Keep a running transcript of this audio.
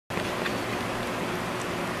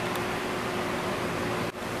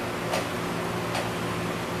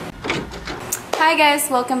Hi guys,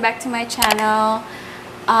 welcome back to my channel.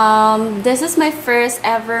 This is my first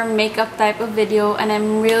ever makeup type of video and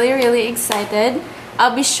I'm really excited.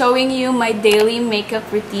 I'll be showing you my daily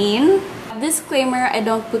makeup routine. Disclaimer, I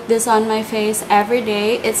don't put this on my face every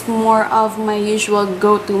day. It's more of my usual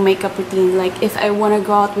go-to makeup routine. Like if I want to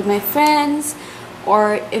go out with my friends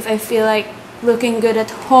or if I feel like looking good at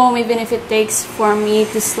home, even if it takes for me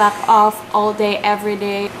to slack off all day every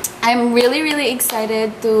day. I'm really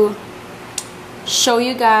excited to show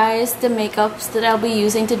you guys the makeups that I'll be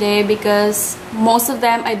using today because most of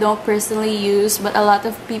them I don't personally use, but a lot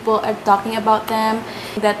of people are talking about them,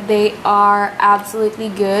 that they are absolutely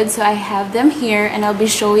good. So I have them here and I'll be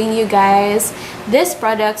showing you guys these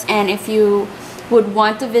products, and if you would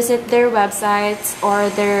want to visit their websites or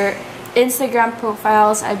their Instagram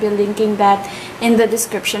profiles, I'll be linking that in the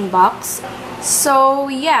description box. So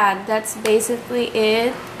yeah, that's basically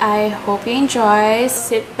it. I hope you enjoy.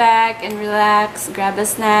 Sit back and relax, grab a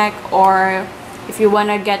snack, or if you want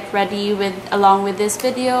to get ready along with this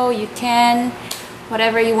video, you can.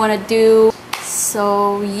 Whatever you want to do.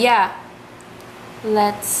 So yeah,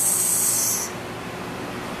 let's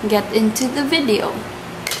get into the video.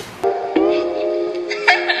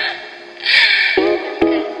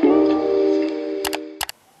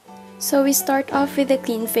 So we start off with a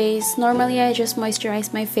clean face. Normally I just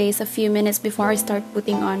moisturize my face a few minutes before I start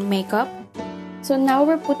putting on makeup. So now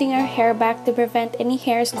we're putting our hair back to prevent any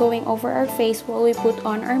hairs going over our face while we put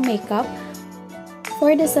on our makeup.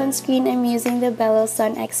 For the sunscreen, I'm using the Belo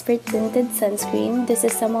Sunexpert Tinted Sunscreen. This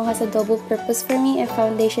is somehow has a double purpose for me, a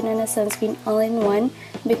foundation and a sunscreen all in one,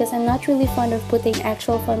 because I'm not really fond of putting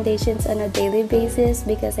actual foundations on a daily basis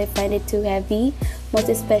because I find it too heavy, most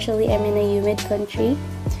especially I'm in a humid country.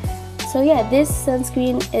 So yeah, this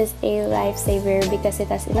sunscreen is a lifesaver because it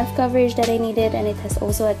has enough coverage that I needed, and it has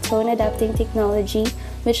also a tone adapting technology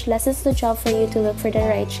which lessens the job for you to look for the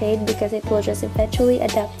right shade because it will just eventually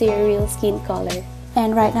adapt to your real skin color.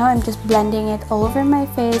 And right now I'm just blending it all over my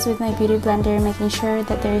face with my beauty blender, making sure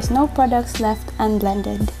that there is no products left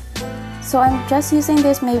unblended. So I'm just using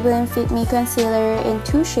this Maybelline Fit Me Concelear in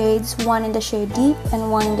two shades, one in the shade Deep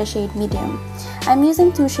and one in the shade Medium. I'm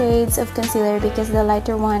using two shades of concealer because the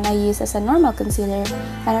lighter one I use as a normal concealer,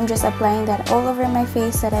 and I'm just applying that all over my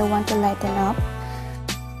face that I want to lighten up.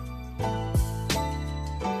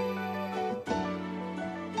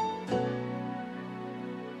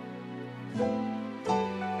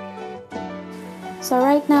 So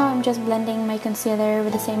right now I'm just blending my concealer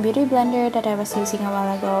with the same beauty blender that I was using a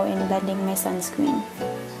while ago in blending my sunscreen.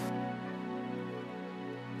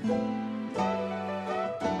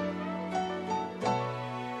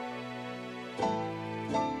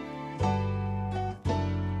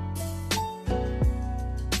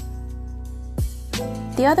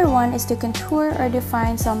 The other one is to contour or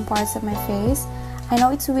define some parts of my face. I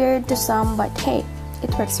know it's weird to some, but hey,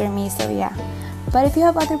 it works for me, so yeah. But if you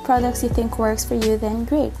have other products you think works for you, then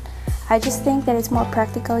great. I just think that it's more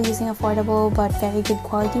practical using affordable but very good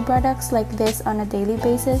quality products like this on a daily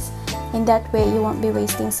basis. In that way, you won't be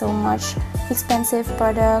wasting so much expensive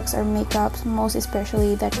products or makeups, most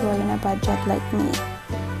especially that you are in a budget like me.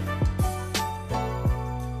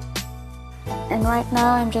 And right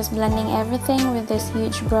now, I'm just blending everything with this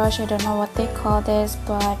huge brush. I don't know what they call this,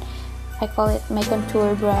 but I call it my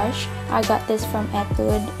contour brush. I got this from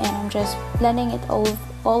Etude, and I'm just blending it all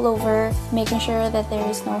over, making sure that there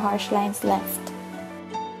is no harsh lines left.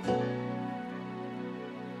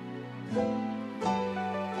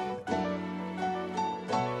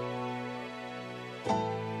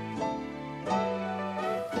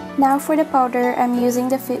 Now for the powder, I'm using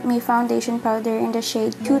the Fit Me foundation powder in the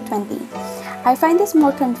shade 220. I find this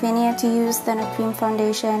more convenient to use than a cream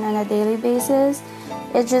foundation on a daily basis.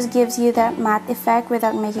 It just gives you that matte effect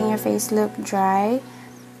without making your face look dry,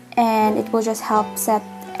 and it will just help set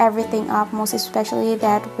everything up, most especially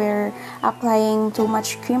that we're applying too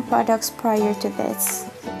much cream products prior to this.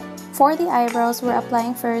 For the eyebrows, we're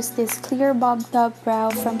applying first this clear bob top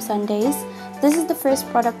brow from Sundays. This is the first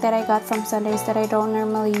product that I got from Sundays that I don't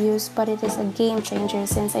normally use, but it is a game changer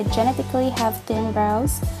since I genetically have thin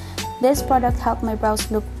brows. This product helped my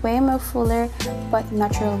brows look way more fuller but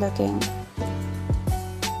natural looking.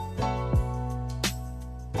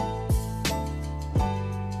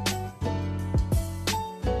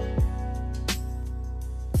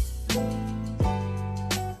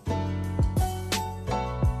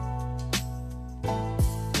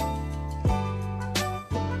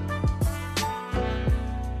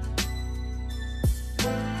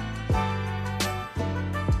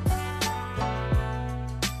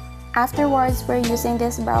 Afterwards, we're using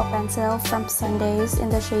this brow pencil from Sundays in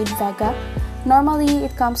the shade Vega. Normally,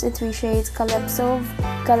 it comes in 3 shades, Calypso,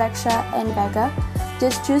 Galaxia, and Vega.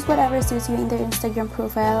 Just choose whatever suits you in their Instagram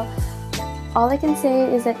profile. All I can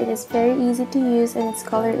say is that it is very easy to use and its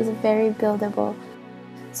color is very buildable.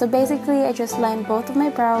 So basically, I just line both of my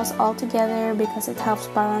brows all together because it helps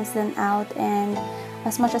balance them out and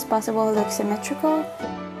as much as possible look symmetrical.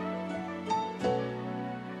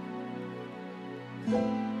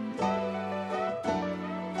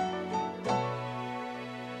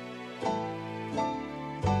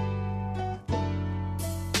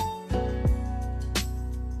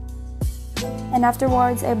 And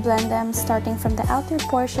afterwards, I blend them starting from the outer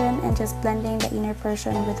portion and just blending the inner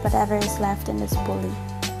portion with whatever is left in the spoolie.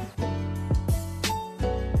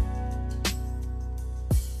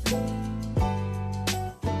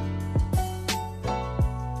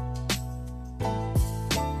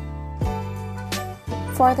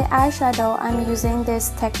 For the eyeshadow, I'm using this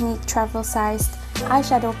Technic travel-sized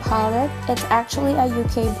eyeshadow palette. It's actually a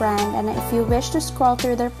UK brand, and if you wish to scroll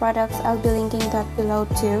through their products, I'll be linking that below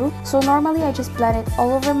too. So normally I just blend it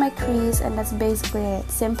all over my crease and that's basically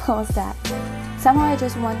it. Simple as that. Somehow I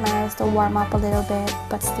just want my eyes to warm up a little bit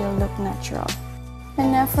but still look natural.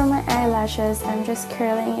 And now for my eyelashes, I'm just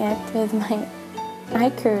curling it with my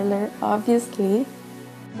eye curler, obviously.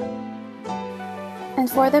 And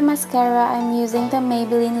for the mascara, I'm using the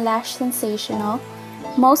Maybelline Lash Sensational.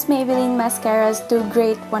 Most Maybelline mascaras do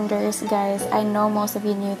great wonders, guys. I know most of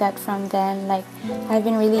you knew that from then. Like, I've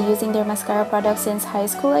been really using their mascara products since high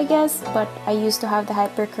school, I guess. But I used to have the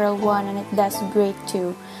Hyper Curl one and it does great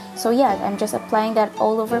too. So yeah, I'm just applying that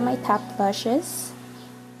all over my top lashes.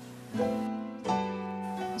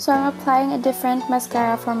 So I'm applying a different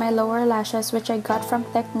mascara for my lower lashes, which I got from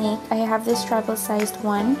Technic. I have this travel-sized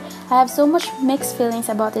one. I have so much mixed feelings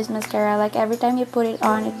about this mascara. Like, every time you put it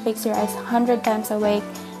on, it makes your eyes 100 times awake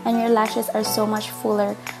and your lashes are so much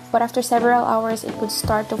fuller. But after several hours, it would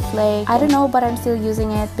start to flake. I don't know, but I'm still using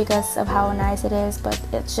it because of how nice it is, but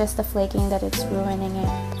it's just the flaking that it's ruining it.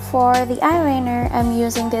 For the eyeliner, I'm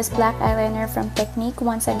using this black eyeliner from Technic,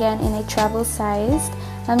 once again in a travel-sized.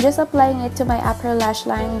 I'm just applying it to my upper lash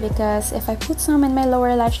line because if I put some in my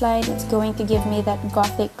lower lash line, it's going to give me that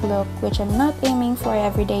gothic look, which I'm not aiming for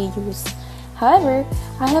everyday use. However,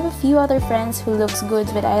 I have a few other friends who looks good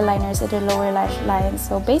with eyeliners at their lower lash line,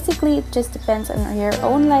 so basically it just depends on your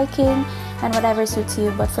own liking and whatever suits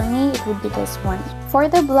you, but for me it would be this one. For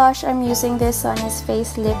the blush, I'm using this Sunnis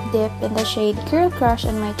Face Lip dip in the shade Girl Crush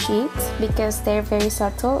on my cheeks because they're very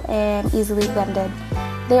subtle and easily blended.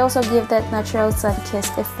 They also give that natural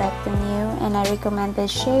sun-kissed effect on you, and I recommend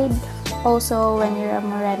this shade also when you're a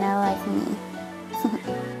morena like me.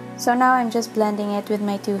 So now I'm just blending it with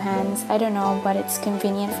my 2 hands. I don't know, but it's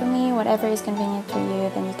convenient for me. Whatever is convenient for you,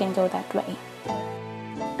 then you can go that way.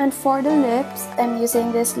 And for the lips, I'm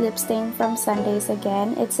using this Lipstain from Sundays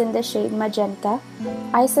again. It's in the shade Magenta.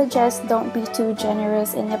 I suggest don't be too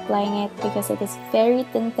generous in applying it because it is very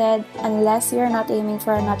tinted. Unless you're not aiming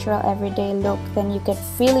for a natural everyday look, then you can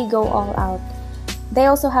really go all out. They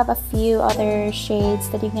also have a few other shades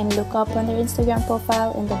that you can look up on their Instagram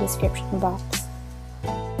profile in the description box.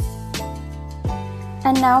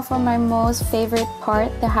 And now for my most favorite part,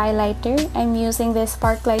 the highlighter. I'm using this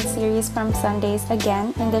Sparklight series from Sundays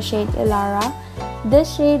again in the shade Elara.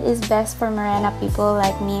 This shade is best for morena people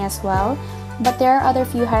like me as well, but there are other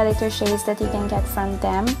few highlighter shades that you can get from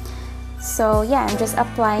them. So yeah, I'm just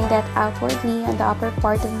applying that outwardly on the upper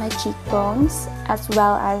part of my cheekbones as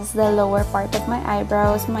well as the lower part of my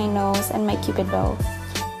eyebrows, my nose, and my cupid bow.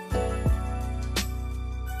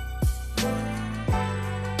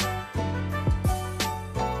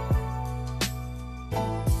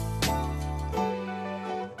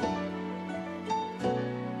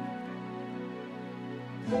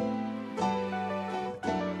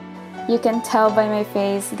 You can tell by my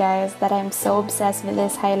face, guys, that I'm so obsessed with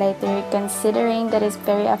this highlighter considering that it's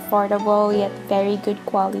very affordable yet very good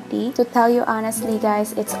quality. To tell you honestly,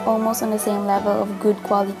 guys, it's almost on the same level of good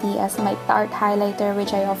quality as my Tarte highlighter,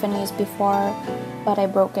 which I often used before, but I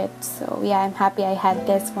broke it. So yeah, I'm happy I had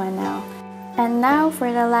this one now. And now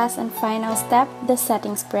for the last and final step, the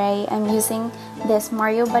setting spray. I'm using this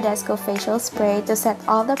Mario Badescu facial spray to set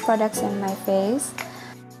all the products in my face.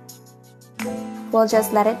 We'll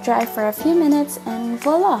just let it dry for a few minutes and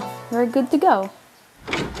voila, we're good to go.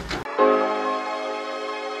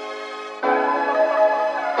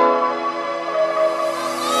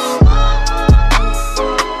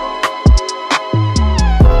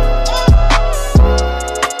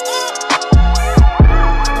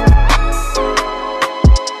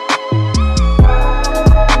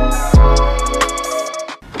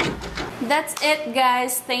 That's it,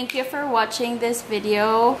 guys. Thank you for watching this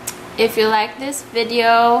video. If you like this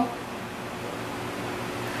video,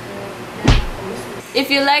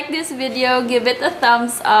 give it a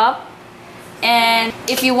thumbs up. And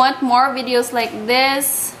if you want more videos like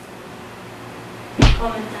this,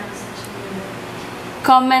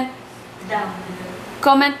 comment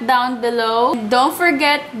down below. Don't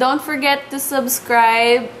forget to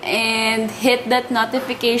subscribe and hit that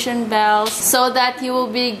notification bell so that you will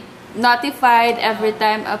be notified every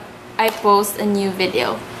time I post a new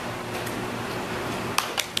video.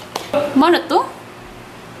 Mana to?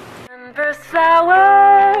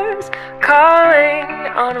 Flowers calling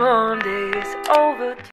on Mondays over.